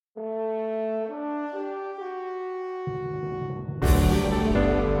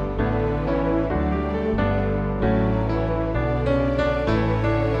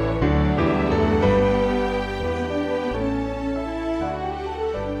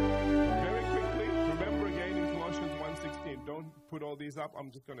these up.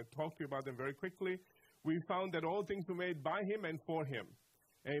 I'm just going to talk to you about them very quickly. We found that all things were made by him and for him.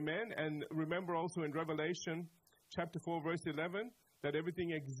 Amen. And remember also in Revelation chapter 4, verse 11, that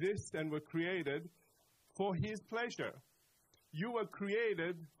everything exists and were created for his pleasure. You were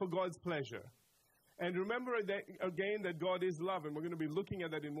created for God's pleasure. And remember that, again, that God is love. And we're going to be looking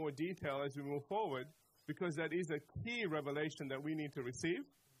at that in more detail as we move forward, because that is a key revelation that we need to receive.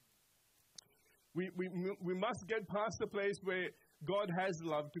 We must get past the place where God has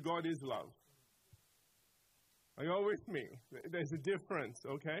love to God is love. Are you all with me? There's a difference,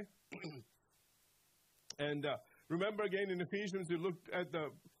 okay? And remember again in Ephesians, we looked at the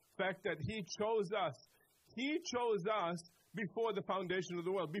fact that he chose us. He chose us before the foundation of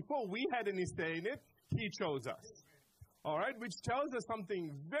the world. Before we had any say in it, he chose us. All right? Which tells us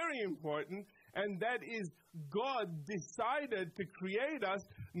something very important, and that is God decided to create us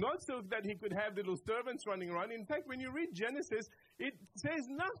not so that he could have little servants running around. In fact, when you read Genesis, it says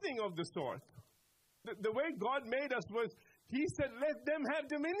nothing of the sort. The way God made us was, he said, let them have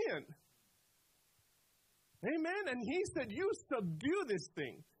dominion. Amen? And he said, you subdue this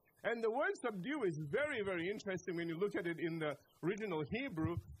thing. And the word subdue is very, very interesting when you look at it in the original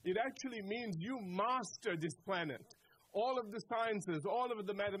Hebrew. It actually means you master this planet. All of the sciences, all of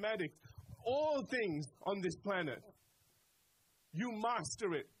the mathematics, all things on this planet. You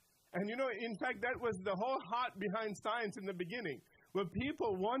master it. And you know, in fact, that was the whole heart behind science in the beginning, where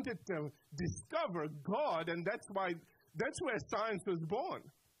people wanted to discover God, and that's where science was born.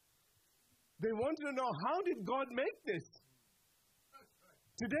 They wanted to know, how did God make this?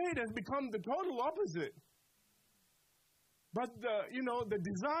 Today it has become the total opposite. But the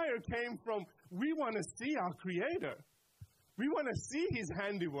desire came from, we want to see our Creator. We want to see his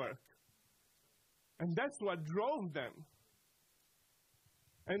handiwork. And that's what drove them.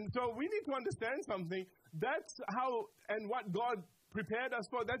 And so we need to understand something. That's how and what God prepared us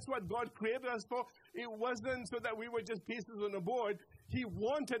for. That's what God created us for. It wasn't so that we were just pieces on a board. He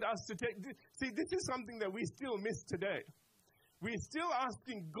wanted us to take. See, this is something that we still miss today. We're still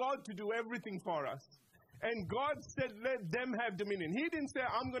asking God to do everything for us. And God said, let them have dominion. He didn't say,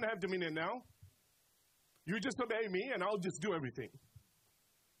 I'm going to have dominion now. You just obey me and I'll just do everything.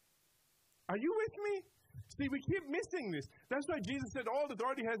 Are you with me? See, we keep missing this. That's why Jesus said, all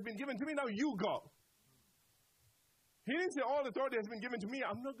authority has been given to me, now you go. He didn't say, all authority has been given to me,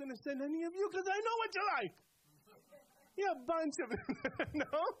 I'm not going to send any of you because I know what you like. Yeah, a bunch of no?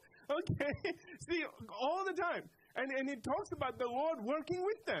 Okay. See, all the time. And it talks about the Lord working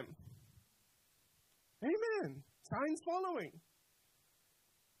with them. Amen. Signs following.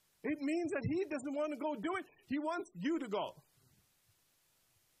 It means that he doesn't want to go do it. He wants you to go.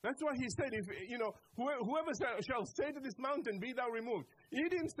 That's why he said, if whoever shall say to this mountain, be thou removed. He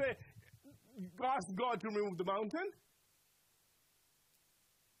didn't say, ask God to remove the mountain.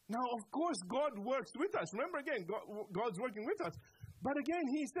 Now, of course, God works with us. Remember again, God's working with us. But again,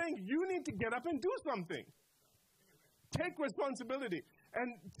 he's saying, you need to get up and do something. Take responsibility.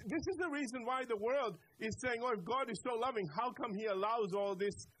 And this is the reason why the world is saying, oh, if God is so loving, how come he allows all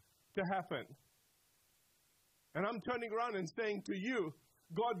this to happen? And I'm turning around and saying to you,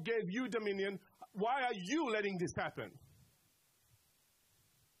 God gave you dominion. Why are you letting this happen?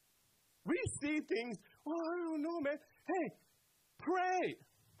 We see things, oh, I don't know, man. Hey, pray.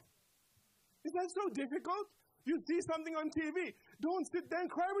 Is that so difficult? You see something on TV. Don't sit there and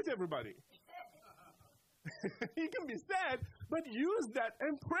cry with everybody. You can be sad, but use that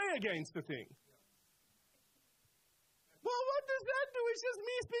and pray against the thing. Well, what does that do? It's just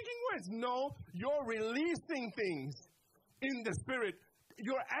me speaking words. No, you're releasing things in the Spirit.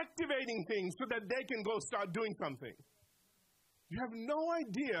 You're activating things so that they can go start doing something. You have no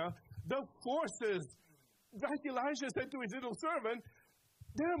idea the forces. Like Elijah said to his little servant,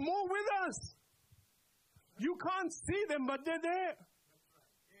 they're more with us. You can't see them, but they're there.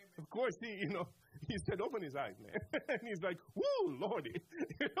 Of course, he said, open his eyes, man. And he's like, woo, Lordy.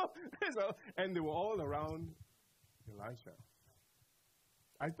 And they were all around Elisha.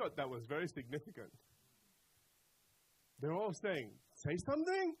 I thought that was very significant. They're all saying, say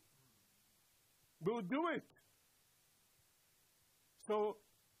something. We'll do it. So,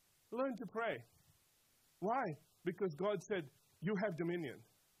 learn to pray. Why? Because God said, you have dominion.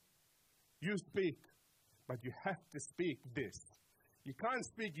 You speak, but you have to speak this. You can't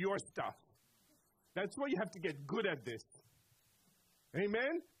speak your stuff. That's why you have to get good at this.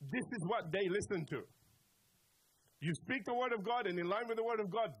 Amen? This is what they listen to. You speak the word of God, and in line with the word of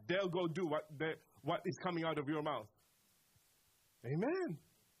God, they'll go do what is coming out of your mouth. Amen.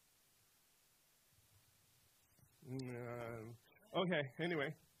 Okay,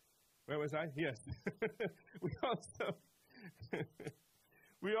 anyway. Where was I? Yes. We also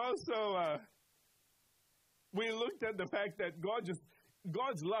We also, we looked at the fact that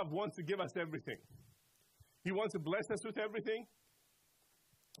God's love wants to give us everything. He wants to bless us with everything.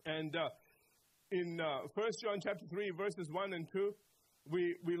 And in 1 John chapter 3, verses 1 and 2,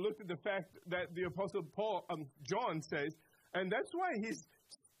 we looked at the fact that the Apostle John says, and that's why he's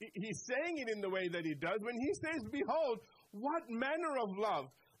saying it in the way that he does, when he says, behold, what manner of love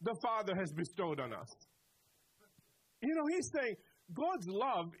the Father has bestowed on us. You know, he's saying, God's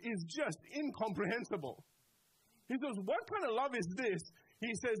love is just incomprehensible. He says, what kind of love is this?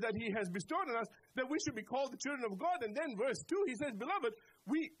 He says that he has bestowed on us that we should be called the children of God. And then verse 2, he says, beloved,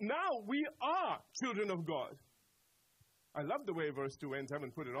 we are children of God. I love the way verse 2 ends. I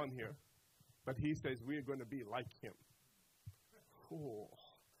haven't put it on here. But he says we're going to be like him. Oh,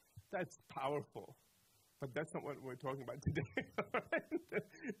 that's powerful. But that's not what we're talking about today.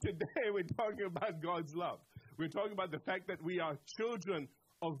 Today we're talking about God's love. We're talking about the fact that we are children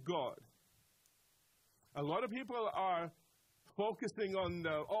of God. A lot of people are focusing on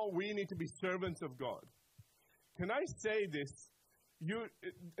we need to be servants of God. Can I say this?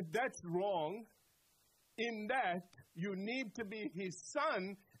 That's wrong, in that you need to be his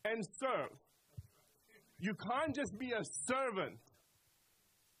son and serve. You can't just be a servant.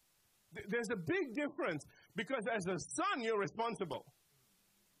 There's a big difference, because as a son, you're responsible.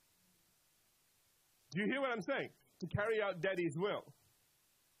 Do you hear what I'm saying? To carry out daddy's will.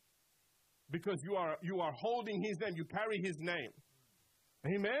 Because you are holding his name. You carry his name.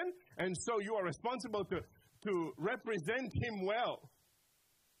 Amen? And so you are responsible to represent him well.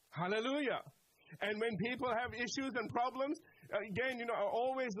 Hallelujah. And when people have issues and problems, again, I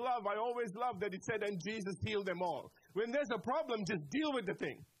always love that it said, and Jesus healed them all. When there's a problem, just deal with the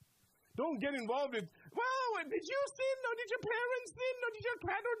thing. Don't get involved with, did you sin? Or did your parents sin? Or did your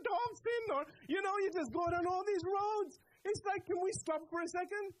cat or dog sin? Or, you just go down all these roads. It's like, can we stop for a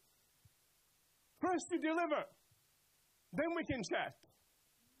second? First you deliver. Then we can chat.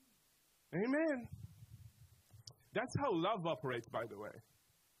 Amen. That's how love operates, by the way.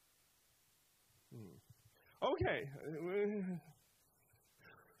 Okay.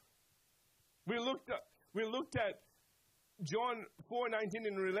 We looked at John 4:19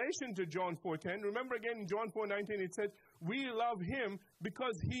 in relation to John 4:10. Remember again in John 4:19 it says, we love him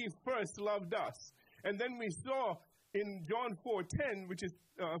because he first loved us. And then we saw in John 4:10, which is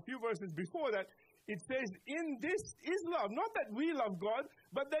a few verses before that, it says, in this is love, not that we love God,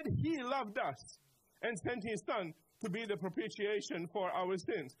 but that he loved us and sent his son to be the propitiation for our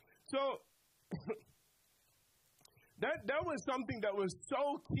sins. So, that was something that was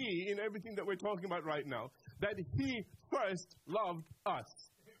so key in everything that we're talking about right now, that he first loved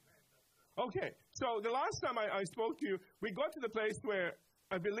us. Okay, so the last time I spoke to you, we got to the place where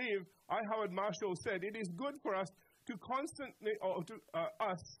I believe Howard Marshall said, it is good for us to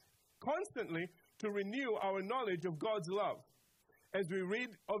constantly to renew our knowledge of God's love as we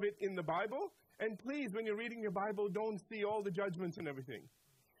read of it in the Bible. And please, when you're reading your Bible, don't see all the judgments and everything.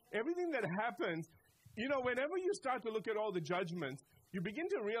 Everything that happens, whenever you start to look at all the judgments, you begin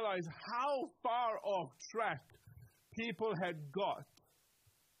to realize how far off track people had got.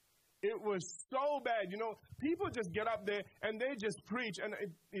 It was so bad. People just get up there and they just preach, and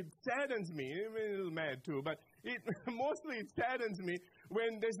it saddens me. I'm a little mad too, but mostly it saddens me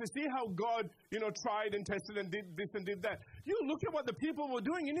when they see how God, tried and tested and did this and did that. You look at what the people were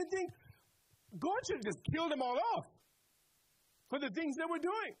doing and you think, God should just kill them all off for the things they were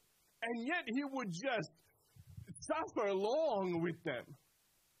doing. And yet he would just suffer along with them.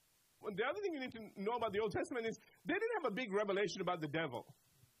 Well, the other thing you need to know about the Old Testament is they didn't have a big revelation about the devil.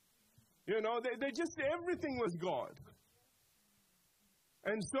 They just, everything was God.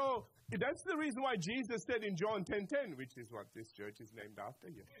 And so that's the reason why Jesus said in John 10:10, which is what this church is named after.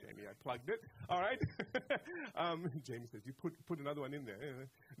 Yes, Jamie, I plugged it. All right. Jamie says, you put another one in there.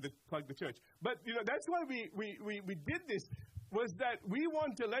 Plug the church. But, that's why we did this, was that we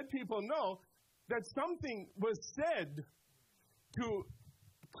want to let people know that something was said to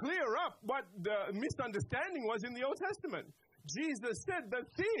clear up what the misunderstanding was in the Old Testament. Jesus said, the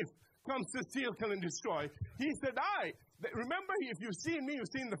thief comes to steal, kill, and destroy. He said, remember, if you've seen me,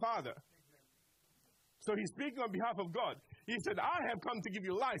 you've seen the Father. So he's speaking on behalf of God. He said, I have come to give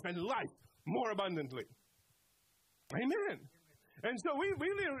you life, and life more abundantly. Amen. And so we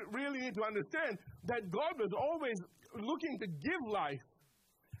really need to understand that God was always looking to give life,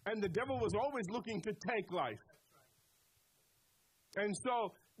 and the devil was always looking to take life. And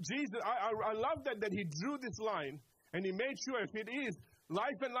so Jesus, I love that he drew this line, and he made sure if it is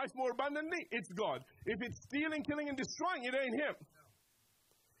life and life more abundantly, it's God. If it's stealing, killing, and destroying, it ain't him.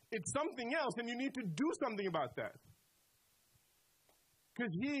 It's something else, and you need to do something about that.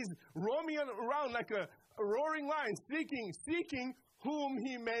 Because he's roaming around like a roaring lion, seeking whom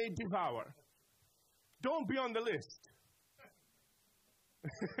he may devour. Don't be on the list.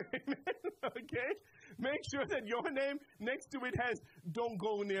 Okay? Make sure that your name next to it has, don't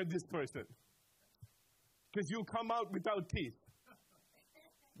go near this person. Because you'll come out without teeth.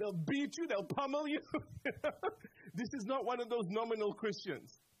 They'll beat you, they'll pummel you. This is not one of those nominal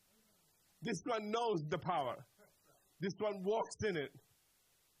Christians. This one knows the power. This one walks in it.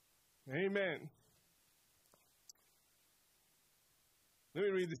 Amen. Let me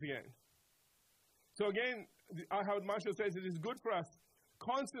read this again. So again, Howard Marshall says it is good for us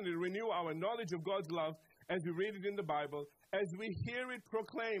constantly renew our knowledge of God's love as we read it in the Bible, as we hear it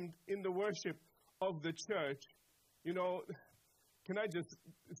proclaimed in the worship of the church. You know, can I just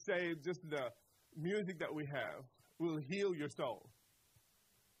say, just the music that we have will heal your soul.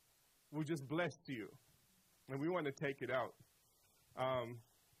 Will just bless you. And we want to take it out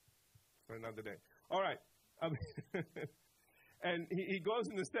for another day. All right. And he goes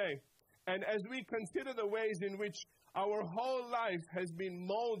on to say, and as we consider the ways in which our whole life has been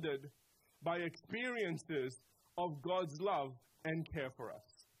molded by experiences of God's love and care for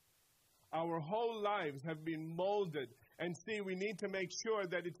us. Our whole lives have been molded. And see, we need to make sure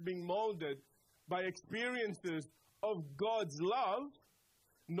that it's being molded by experiences of God's love,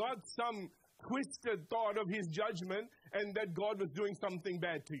 not some twisted thought of his judgment and that God was doing something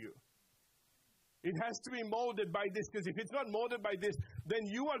bad to you. It has to be molded by this, because if it's not molded by this, then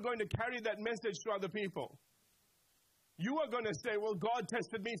you are going to carry that message to other people. You are going to say, well, God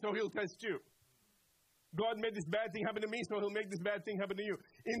tested me, so he'll test you. God made this bad thing happen to me, so he'll make this bad thing happen to you.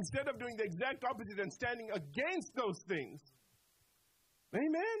 Instead of doing the exact opposite and standing against those things.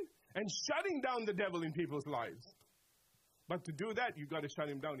 Amen? And shutting down the devil in people's lives. But to do that, you've got to shut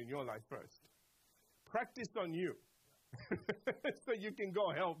him down in your life first. Practice on you. So you can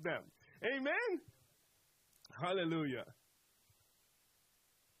go help them. Amen? Hallelujah.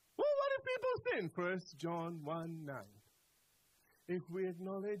 Well, what if people sin? 1 John 1:9. If we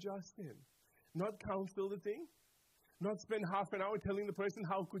acknowledge our sin, not counsel the thing, not spend half an hour telling the person,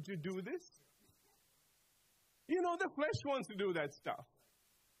 how could you do this? You know, the flesh wants to do that stuff.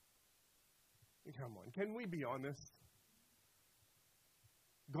 Come on, can we be honest?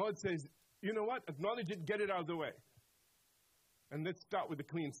 God says, you know what? Acknowledge it, get it out of the way. And let's start with a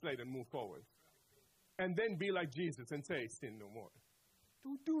clean slate and move forward. And then be like Jesus and say, sin no more.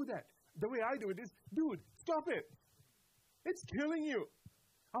 Don't do that. The way I do it is, dude, stop it. It's killing you.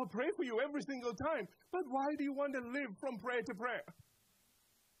 I'll pray for you every single time. But why do you want to live from prayer to prayer?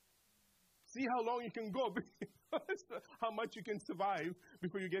 See how long you can go, how much you can survive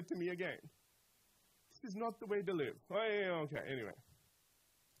before you get to me again. This is not the way to live. Okay, anyway.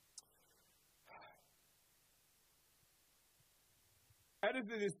 Added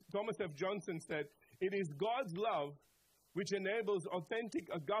to this, Thomas F. Johnson said, it is God's love which enables authentic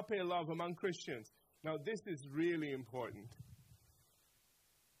agape love among Christians. Now, this is really important.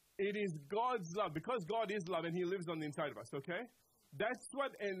 It is God's love, because God is love and he lives on the inside of us, okay? That's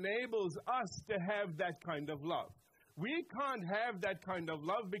what enables us to have that kind of love. We can't have that kind of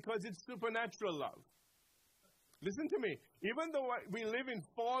love because it's supernatural love. Listen to me. Even though we live in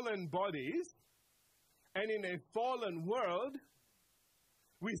fallen bodies and in a fallen world,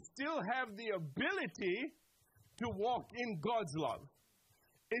 we still have the ability to walk in God's love.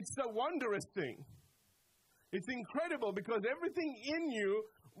 It's a wondrous thing. It's incredible because everything in you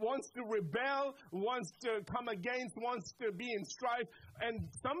wants to rebel, wants to come against, wants to be in strife, and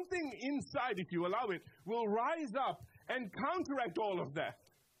something inside, if you allow it, will rise up and counteract all of that.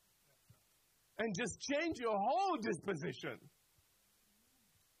 And just change your whole disposition.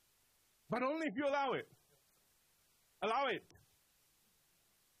 But only if you allow it. Allow it.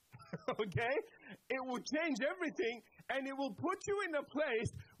 Okay? It will change everything, and it will put you in a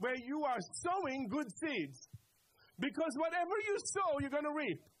place where you are sowing good seeds. Because whatever you sow, you're going to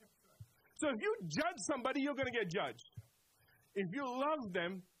reap. So if you judge somebody, you're going to get judged. If you love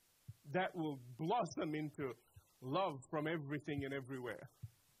them, that will blossom into love from everything and everywhere.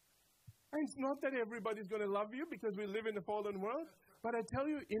 And it's not that everybody's going to love you because we live in a fallen world, but I tell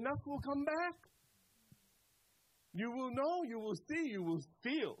you, enough will come back. You will know, you will see, you will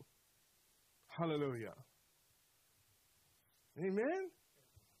feel. Hallelujah. Amen?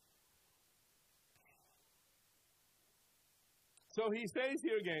 So he says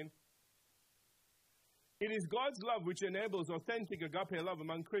here again, it is God's love which enables authentic agape love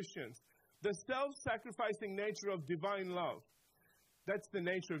among Christians. The self-sacrificing nature of divine love. That's the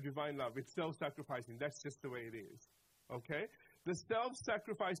nature of divine love. It's self-sacrificing. That's just the way it is. Okay? The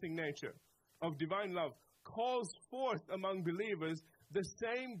self-sacrificing nature of divine love calls forth among believers the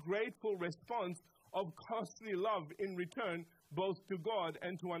same grateful response of costly love in return, both to God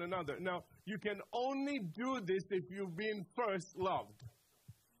and to one another. Now, you can only do this if you've been first loved.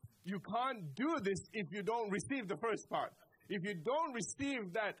 You can't do this if you don't receive the first part. If you don't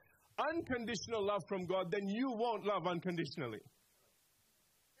receive that unconditional love from God, then you won't love unconditionally.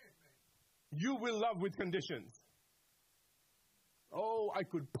 You will love with conditions. Oh, I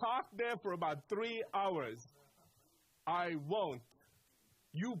could park there for about 3 hours. I won't.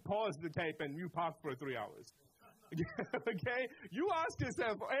 You pause the tape and you park for 3 hours. Okay? You ask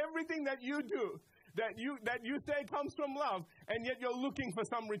yourself, everything that you do, that you say comes from love, and yet you're looking for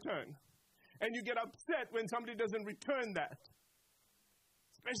some return. And you get upset when somebody doesn't return that.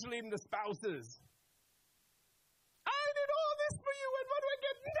 Especially in the spouses. I did all this for you, and what do I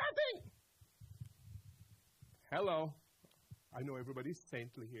get? Nothing. Hello. I know everybody's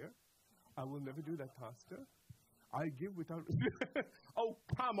saintly here. I will never do that, Pastor. I give without... Oh,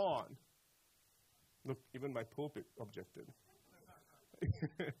 come on. Look, even my pulpit objected.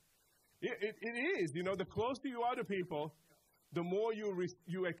 It is. You know, the closer you are to people, the more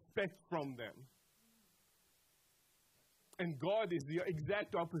you expect from them. And God is the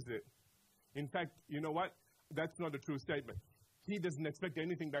exact opposite. In fact, you know what? That's not a true statement. He doesn't expect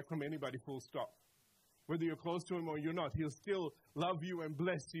anything back from anybody, full stop. Whether you're close to him or you're not, he'll still love you and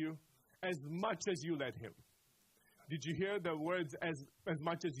bless you as much as you let him. Did you hear the words, as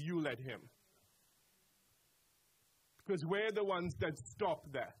much as you let him? Because we're the ones that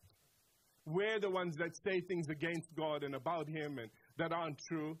stop that. We're the ones that say things against God and about him and that aren't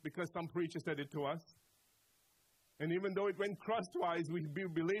true because some preacher said it to us. And even though it went crosswise, we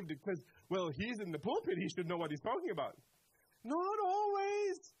believed it because, well, he's in the pulpit, he should know what he's talking about. Not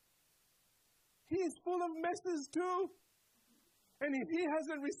always. He's full of messes too. And if he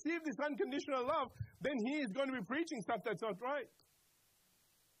hasn't received this unconditional love, then he is going to be preaching stuff that's not right.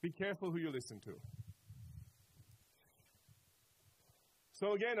 Be careful who you listen to.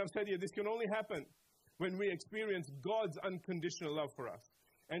 So again, I've said here, this can only happen when we experience God's unconditional love for us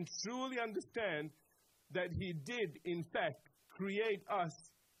and truly understand that he did, in fact, create us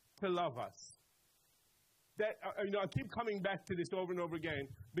to love us. That, I keep coming back to this over and over again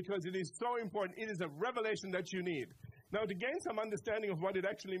because it is so important. It is a revelation that you need. Now, to gain some understanding of what it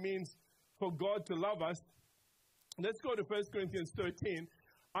actually means for God to love us, let's go to 1 Corinthians 13.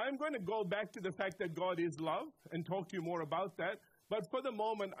 I'm going to go back to the fact that God is love and talk to you more about that. But for the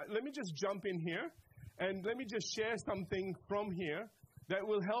moment, let me just jump in here and let me just share something from here that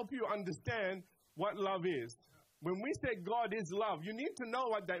will help you understand what love is. When we say God is love, you need to know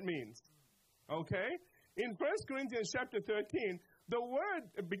what that means. Okay? In 1 Corinthians chapter 13, the word,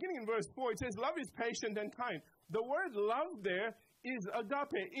 beginning in verse 4, it says, love is patient and kind. The word love there is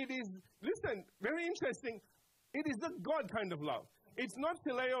agape. It is, listen, very interesting, it is the God kind of love. It's not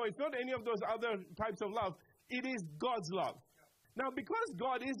phileo, it's not any of those other types of love. It is God's love. Now, because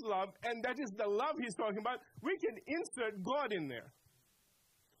God is love, and that is the love he's talking about, we can insert God in there.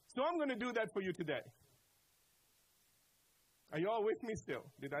 So I'm going to do that for you today. Are you all with me still?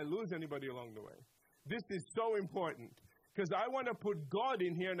 Did I lose anybody along the way? This is so important because I want to put God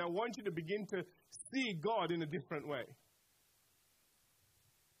in here and I want you to begin to see God in a different way.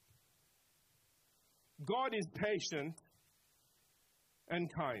 God is patient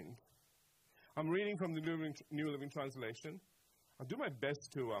and kind. I'm reading from the New Living Translation. I'll do my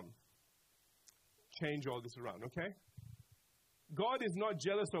best to change all this around, okay? God is not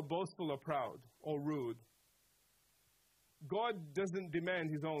jealous or boastful or proud or rude. God doesn't demand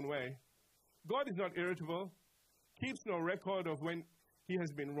his own way. God is not irritable, keeps no record of when he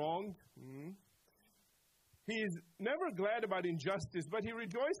has been wronged. He is never glad about injustice, but he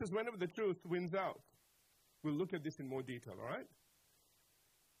rejoices whenever the truth wins out. We'll look at this in more detail, all right?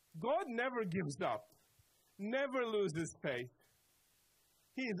 God never gives up, never loses faith.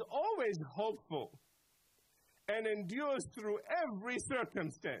 He is always hopeful and endures through every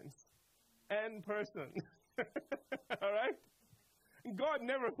circumstance and person. All right? God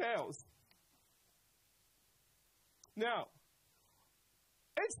never fails. Now,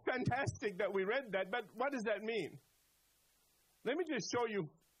 it's fantastic that we read that, but what does that mean? Let me just show you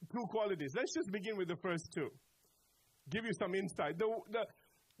two qualities. Let's just begin with the first two. Give you some insight.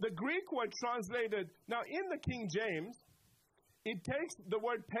 The Greek word translated, now in the King James, it takes the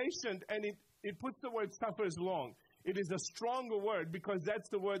word patient and it puts the word suffers long. It is a stronger word because that's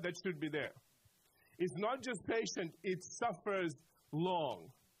the word that should be there. It's not just patient, it suffers long.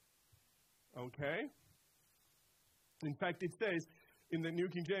 Okay? In fact, it says in the New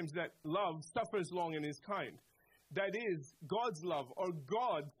King James that love suffers long and is kind. That is, God's love, or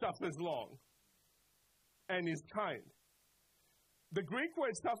God suffers long and is kind. The Greek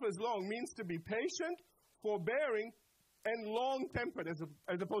word suffers long means to be patient, forbearing, and long-tempered as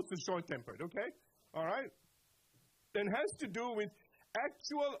opposed to short-tempered, okay? All right? Then has to do with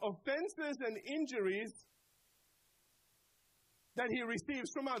actual offenses and injuries that he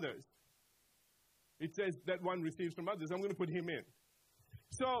receives from others. It says that one receives from others. I'm going to put him in.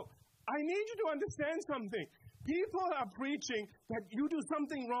 So I need you to understand something. People are preaching that you do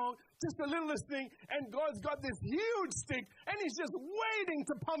something wrong, just the littlest thing, and God's got this huge stick, and he's just waiting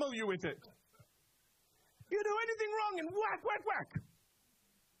to pummel you with it. You do anything wrong, and whack, whack, whack.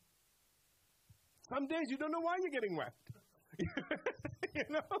 Some days you don't know why you're getting whacked. You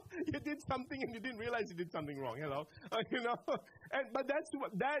know, you did something and you didn't realize you did something wrong. Hello, you know. But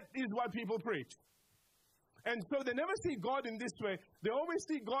that is what people preach. And so they never see God in this way. They always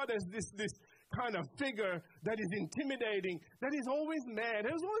see God as this kind of figure that is intimidating, that is always mad,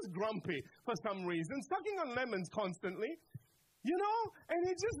 that is always grumpy for some reason, sucking on lemons constantly, you know, and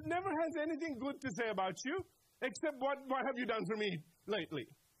he just never has anything good to say about you, except what have you done for me lately?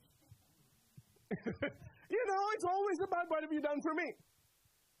 You know, it's always about what have you done for me.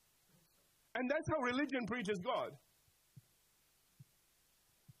 And that's how religion preaches God.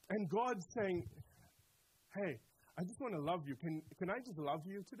 And God's saying, hey, I just want to love you. Can I just love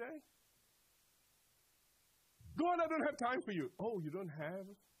you today? God, I don't have time for you. Oh, you don't have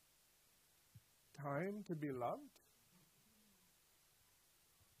time to be loved?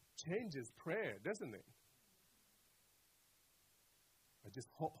 Changes prayer, doesn't it?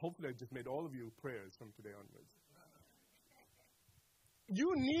 Hopefully I just made all of you prayers from today onwards.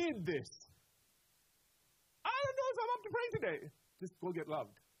 You need this. I don't know if I'm up to pray today. Just go get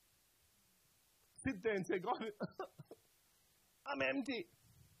loved. Sit there and say, God, I'm empty.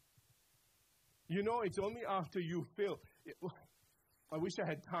 You know, it's only after you feel. I wish I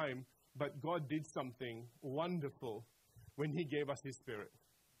had time, but God did something wonderful when he gave us his Spirit.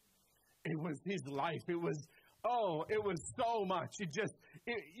 It was his life. It was so much.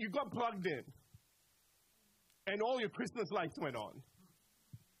 You got plugged in. And all your Christmas lights went on.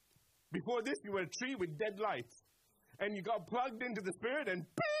 Before this, you were a tree with dead lights. And you got plugged into the Spirit and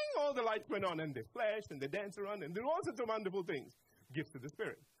bing, all the lights went on. And they flash and they dance around and there are all sorts of wonderful things. Gifts of the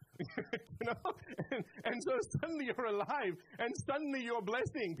Spirit. You know? And so suddenly you're alive. And suddenly you're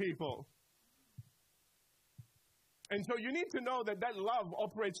blessing people. And so you need to know that love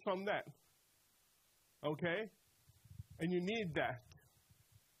operates from that. Okay? And you need that.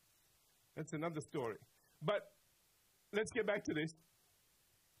 That's another story. But let's get back to this.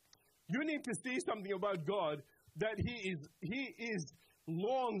 You need to see something about God, that he is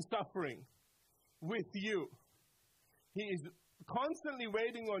long-suffering with you. He is constantly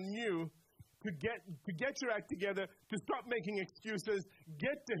waiting on you to get your act together, to stop making excuses,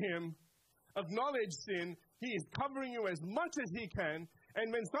 get to him, acknowledge sin. He is covering you as much as he can.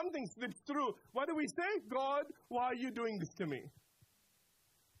 And when something slips through, what do we say? God, why are you doing this to me?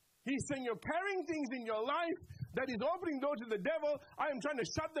 He's saying you're carrying things in your life that is opening door to the devil. I am trying to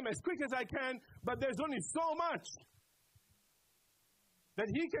shut them as quick as I can, but there's only so much that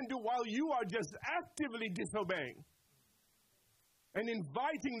he can do while you are just actively disobeying and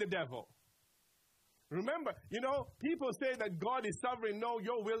inviting the devil. Remember, you know, people say that God is sovereign. No,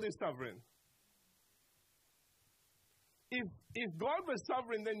 your will is sovereign. If God was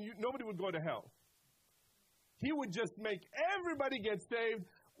sovereign, then nobody would go to hell. He would just make everybody get saved.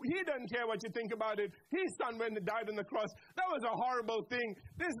 He doesn't care what you think about it. His son went and died on the cross. That was a horrible thing.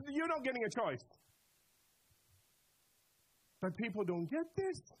 You're not getting a choice. But people don't get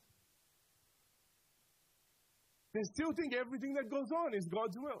this. They still think everything that goes on is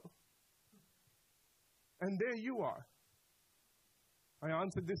God's will. And there you are. I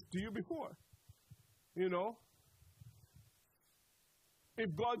answered this to you before. You know,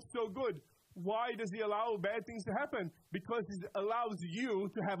 if God's so good, why does he allow bad things to happen? Because he allows you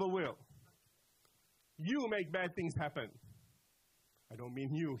to have a will. You make bad things happen. I don't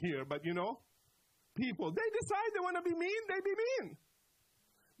mean you here, but you know, people, they decide they want to be mean, they be mean.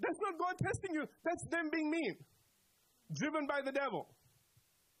 That's not God testing you. That's them being mean. Driven by the devil.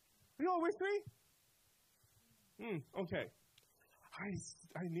 Are you all with me? Okay. I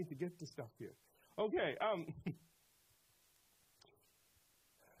need to get to stuff here. Okay.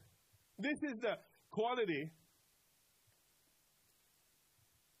 This is the quality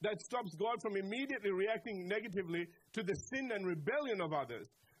that stops God from immediately reacting negatively to the sin and rebellion of others,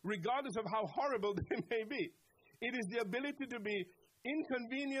 regardless of how horrible they may be. It is the ability to be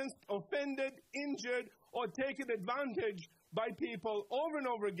inconvenienced, offended, injured, or taken advantage by people over and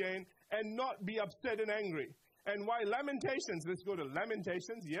over again and not be upset and angry. And why Lamentations, let's go to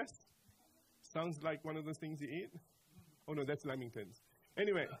Lamentations, yes? Sounds like one of those things you eat. Oh, no, that's Lamingtons.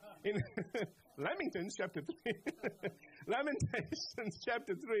 Anyway, in Lamingtons chapter 3, Lamentations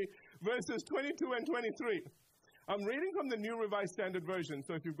chapter 3, verses 22 and 23. I'm reading from the New Revised Standard Version,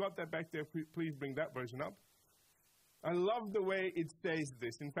 so if you've got that back there, please bring that version up. I love the way it says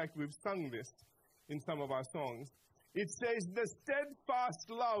this. In fact, we've sung this in some of our songs. It says, the steadfast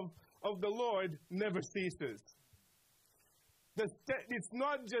love of the Lord never ceases. It's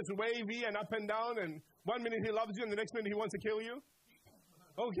not just wavy and up and down, and 1 minute he loves you and the next minute he wants to kill you.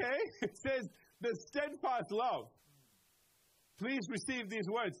 Okay? It says, the steadfast love. Please receive these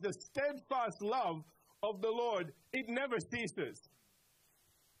words. The steadfast love of the Lord, it never ceases.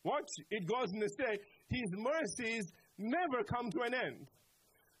 Watch, it goes on to say, his mercies never come to an end.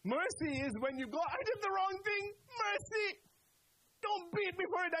 Mercy is when you go, I did the wrong thing. Mercy. Don't beat me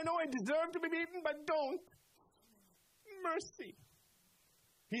for it. I know I deserve to be beaten, but don't. Mercy.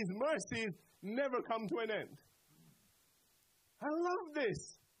 His mercies never come to an end. I love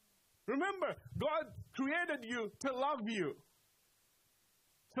this. Remember, God created you to love you.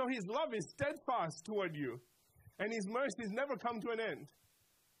 So his love is steadfast toward you. And his mercies never come to an end.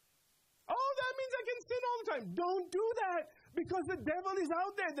 Oh, that means I can sin all the time. Don't do that, because the devil is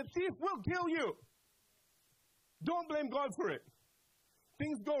out there. The thief will kill you. Don't blame God for it.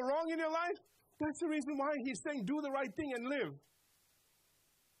 Things go wrong in your life. That's the reason why he's saying do the right thing and live.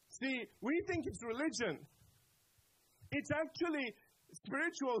 See, we think it's religion. It's actually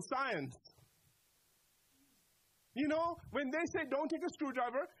spiritual science. You know, when they say don't take a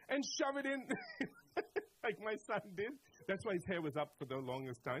screwdriver and shove it in, like my son did. That's why his hair was up for the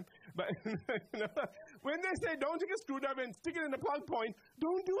longest time. But you know, when they say don't take a screwdriver and stick it in the plug point,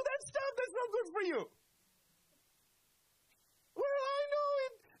 don't do that stuff. That's not good for you. Well, I know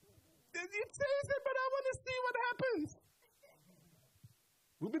it says it, but I want to see what happens.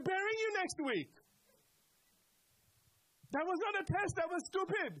 We'll be burying you next week. That was not a test. That was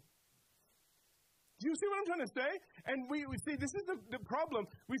stupid. Do you see what I'm trying to say? And we see, this is the problem.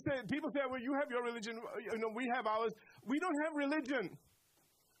 We say, people say, well, you have your religion, you know, we have ours. We don't have religion.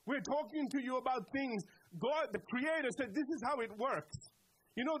 We're talking to you about things. God, the Creator, said this is how it works.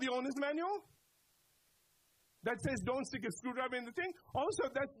 You know the owner's manual? That says don't stick a screwdriver in the thing. Also,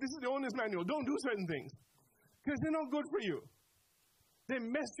 this is the owner's manual. Don't do certain things. Because they're not good for you. They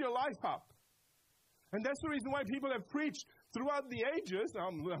mess your life up. And that's the reason why people have preached throughout the ages.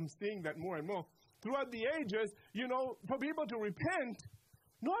 I'm seeing that more and more. Throughout the ages, you know, for people to repent,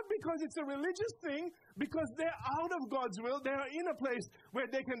 not because it's a religious thing, because they're out of God's will. They are in a place where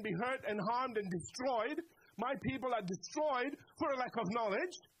they can be hurt and harmed and destroyed. My people are destroyed for a lack of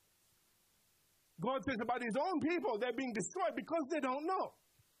knowledge. God says about his own people, they're being destroyed because they don't know.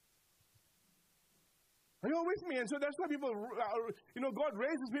 Are you all with me? And so that's why people, you know, God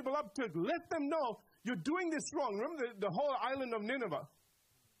raises people up to let them know you're doing this wrong. Remember the whole island of Nineveh?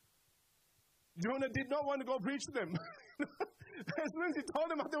 Jonah did not want to go preach to them. As soon as he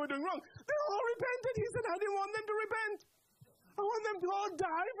told them what they were doing wrong, they all repented. He said, I didn't want them to repent. I want them to all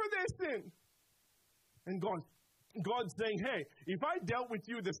die for their sin. And God's saying, hey, if I dealt with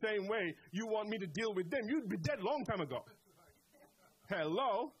you the same way you want me to deal with them, you'd be dead long time ago.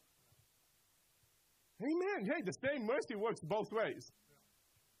 Hello? Amen. Hey, the same mercy works both ways.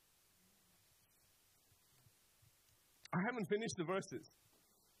 I haven't finished the verses.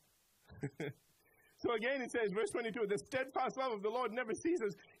 So again, it says, verse 22, the steadfast love of the Lord never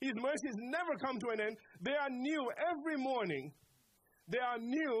ceases. His mercies never come to an end. They are new every morning. They are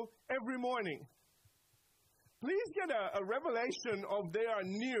new every morning. Please get a revelation of they are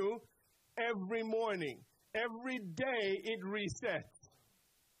new every morning. Every day it resets.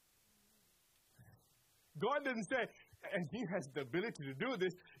 God didn't say, and he has the ability to do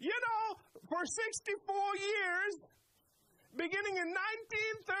this, you know, for 64 years, beginning in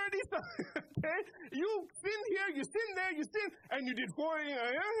 1930, okay, you sin here, you sin there, you sin, and you did 40,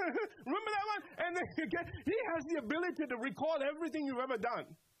 remember that one? And then, okay, he has the ability to recall everything you've ever done.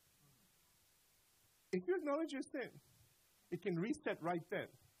 If you acknowledge your sin, it can reset right then.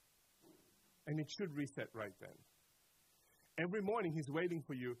 And it should reset right then. Every morning he's waiting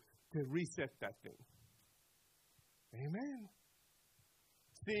for you to reset that thing. Amen.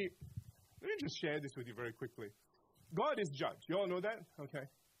 See, let me just share this with you very quickly. God is judge. You all know that? Okay.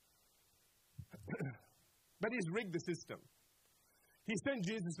 But he's rigged the system. He sent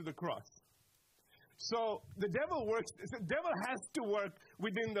Jesus to the cross. So the devil has to work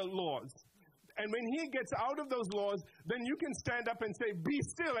within the laws. And when he gets out of those laws, then you can stand up and say, be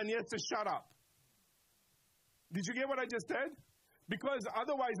still, and he has to shut up. Did you get what I just said? Because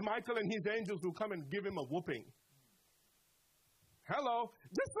otherwise Michael and his angels will come and give him a whooping. Hello.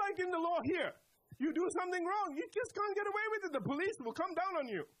 Just like in the law here. You do something wrong, you just can't get away with it. The police will come down on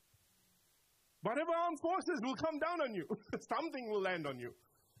you. Whatever armed forces will come down on you. Something will land on you.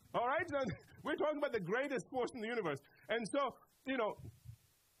 All right? And we're talking about the greatest force in the universe. And so,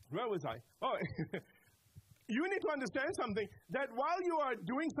 where was I? Oh, you need to understand something, that while you are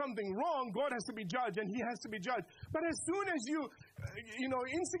doing something wrong, God has to be judged, and He has to be judged. But as soon as you,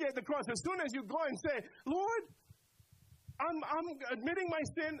 instigate the cross, as soon as you go and say, Lord, I'm admitting my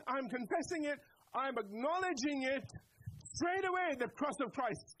sin, I'm confessing it, I'm acknowledging it, straight away the cross of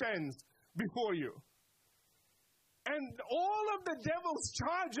Christ stands before you. And all of the devil's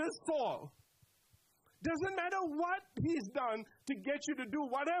charges fall. Doesn't matter what he's done to get you to do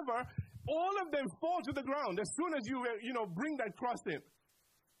whatever, all of them fall to the ground as soon as you bring that cross in.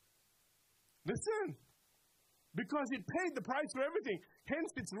 Listen, because it paid the price for everything,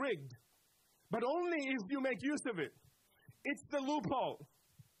 hence it's rigged. But only if you make use of it. It's the loophole.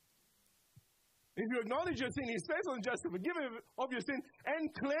 If you acknowledge your sin, He's faithful and just to forgive you of your sin and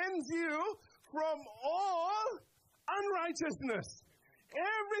cleanse you from all unrighteousness.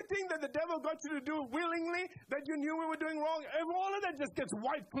 Everything that the devil got you to do willingly, that you knew we were doing wrong, all of that just gets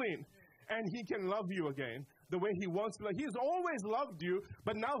wiped clean. And He can love you again the way He wants to. He's always loved you,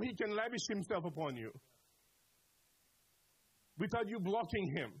 but now He can lavish Himself upon you without you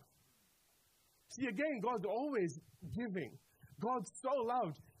blocking Him. See, again, God's always giving. God so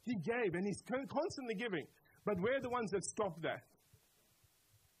loved, He gave, and He's constantly giving. But we're the ones that stop that.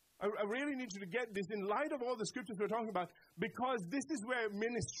 I really need you to get this in light of all the scriptures we're talking about, because this is where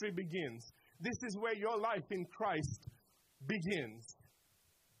ministry begins. This is where your life in Christ begins.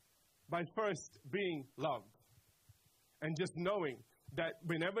 By first being loved. And just knowing that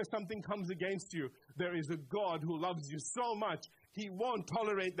whenever something comes against you, there is a God who loves you so much, He won't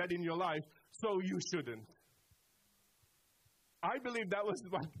tolerate that in your life, so you shouldn't. I believe that was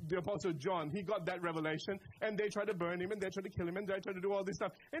what the Apostle John, he got that revelation, and they tried to burn him, and they tried to kill him, and they tried to do all this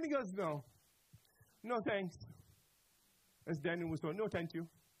stuff. And he goes, no thanks. As Daniel was told, no thank you.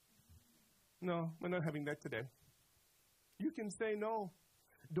 No, we're not having that today. You can say no.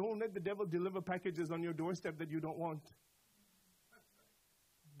 Don't let the devil deliver packages on your doorstep that you don't want.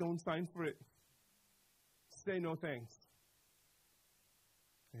 Don't sign for it. Say no thanks.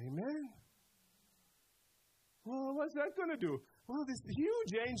 Amen. Well, what's that going to do? Well, this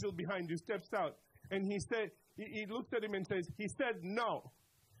huge angel behind you steps out, and he looks at him and says, he said no.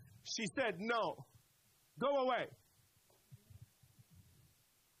 She said no. Go away.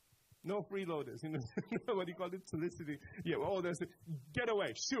 No freeloaders. What do you call it? Soliciting. Yeah, get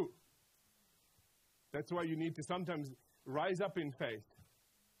away. Shoot. That's why you need to sometimes rise up in faith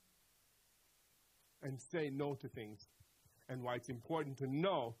and say no to things. And why it's important to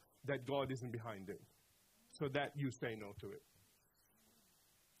know that God isn't behind it, so that you say no to it.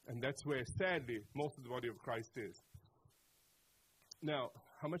 And that's where, sadly, most of the body of Christ is. Now,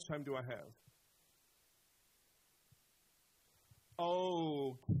 how much time do I have?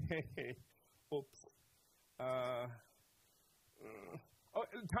 Okay. Oops.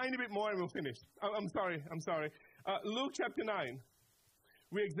 Tiny bit more and we'll finish. I'm sorry. Luke chapter 9.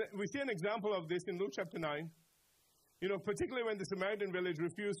 We see an example of this in Luke chapter 9. Particularly when the Samaritan village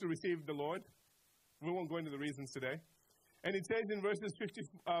refused to receive the Lord. We won't go into the reasons today. And it says in verses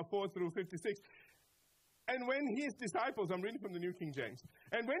 54 through 56, and when His disciples, I'm reading from the New King James,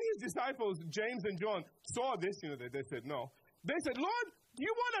 and when His disciples, James and John, saw this, they said no. They said, Lord, do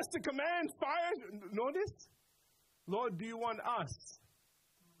you want us to command fire? Notice, Lord, do you want us?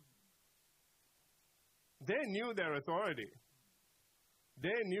 They knew their authority.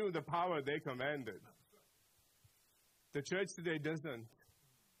 They knew the power they commanded. The church today doesn't.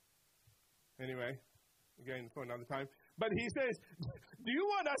 Anyway, again, for another time. But he says, do you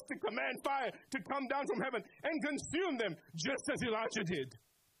want us to command fire to come down from heaven and consume them just as Elijah did?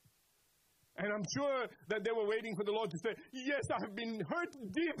 And I'm sure that they were waiting for the Lord to say, yes, I have been hurt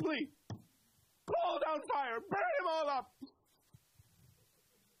deeply. Call down fire. Burn them all up.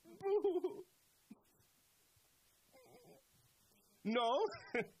 No.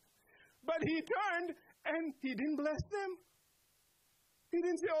 But he turned and he didn't bless them. He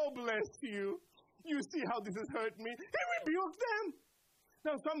didn't say, oh, bless you. You see how this has hurt me. He rebuked them.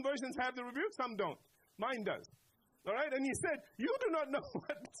 Now, some versions have the rebuke, some don't. Mine does. All right? And he said, you do not know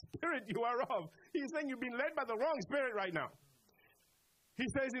what spirit you are of. He's saying you've been led by the wrong spirit right now. He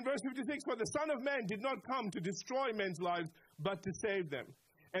says in verse 56, for the Son of Man did not come to destroy men's lives, but to save them.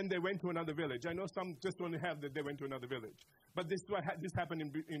 And they went to another village. I know some just want to have that they went to another village. But this is what this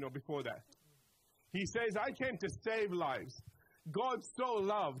happened before that. He says, I came to save lives. God so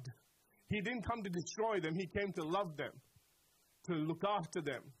loved. He didn't come to destroy them. He came to love them, to look after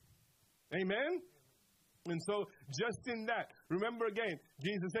them, Amen? And so, just in that, remember again,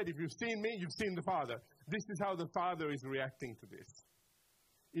 Jesus said, if you've seen me, you've seen the Father. This is how the Father is reacting to this.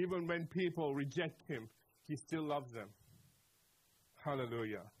 Even when people reject him, he still loves them.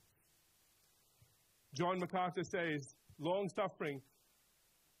 Hallelujah. John MacArthur says, long-suffering,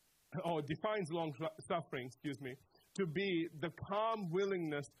 or defines long-suffering, to be the calm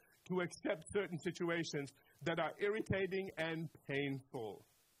willingness to accept certain situations that are irritating and painful.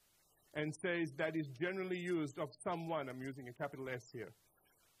 And says that is generally used of someone, I'm using a capital S here,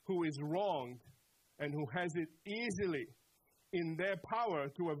 who is wronged and who has it easily in their power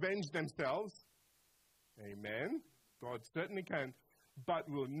to avenge themselves. Amen. God certainly can, but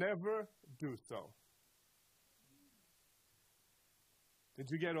will never do so. Did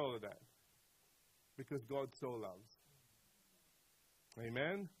you get all of that? Because God so loves.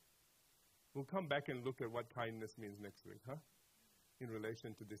 Amen. We'll come back and look at what kindness means next week, in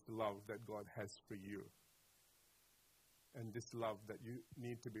relation to this love that God has for you. And this love that you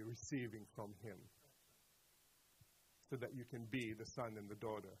need to be receiving from him. So that you can be the son and the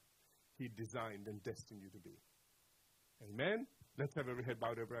daughter he designed and destined you to be. Amen? Let's have every head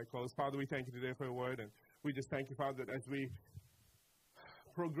bowed, every eye closed. Father, we thank you today for your word. And we just thank you, Father, that as we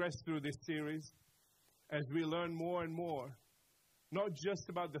progress through this series, as we learn more and more, not just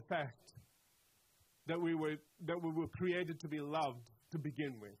about the fact that we were created to be loved to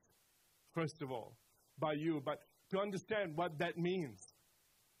begin with, first of all, by you, but to understand what that means.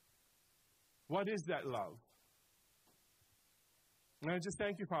 What is that love? And I just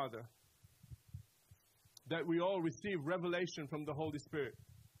thank you, Father, that we all receive revelation from the Holy Spirit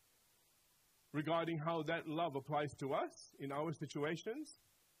regarding how that love applies to us in our situations,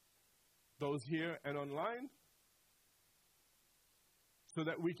 those here and online, so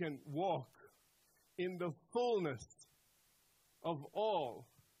that we can walk in the fullness of all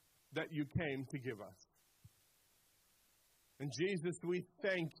that you came to give us. And Jesus, we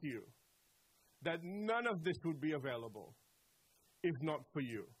thank you that none of this would be available if not for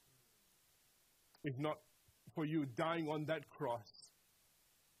you. If not for you dying on that cross.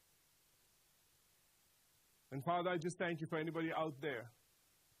 And Father, I just thank you for anybody out there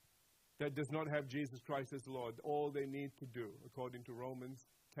that does not have Jesus Christ as Lord. All they need to do, according to Romans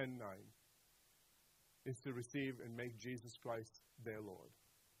 10:9, is to receive and make Jesus Christ their Lord.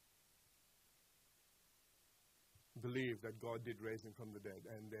 Believe that God did raise him from the dead,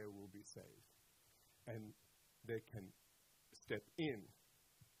 and they will be saved. And they can step in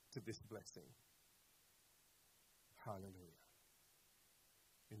to this blessing. Hallelujah.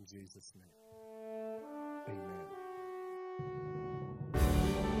 In Jesus' name. Amen.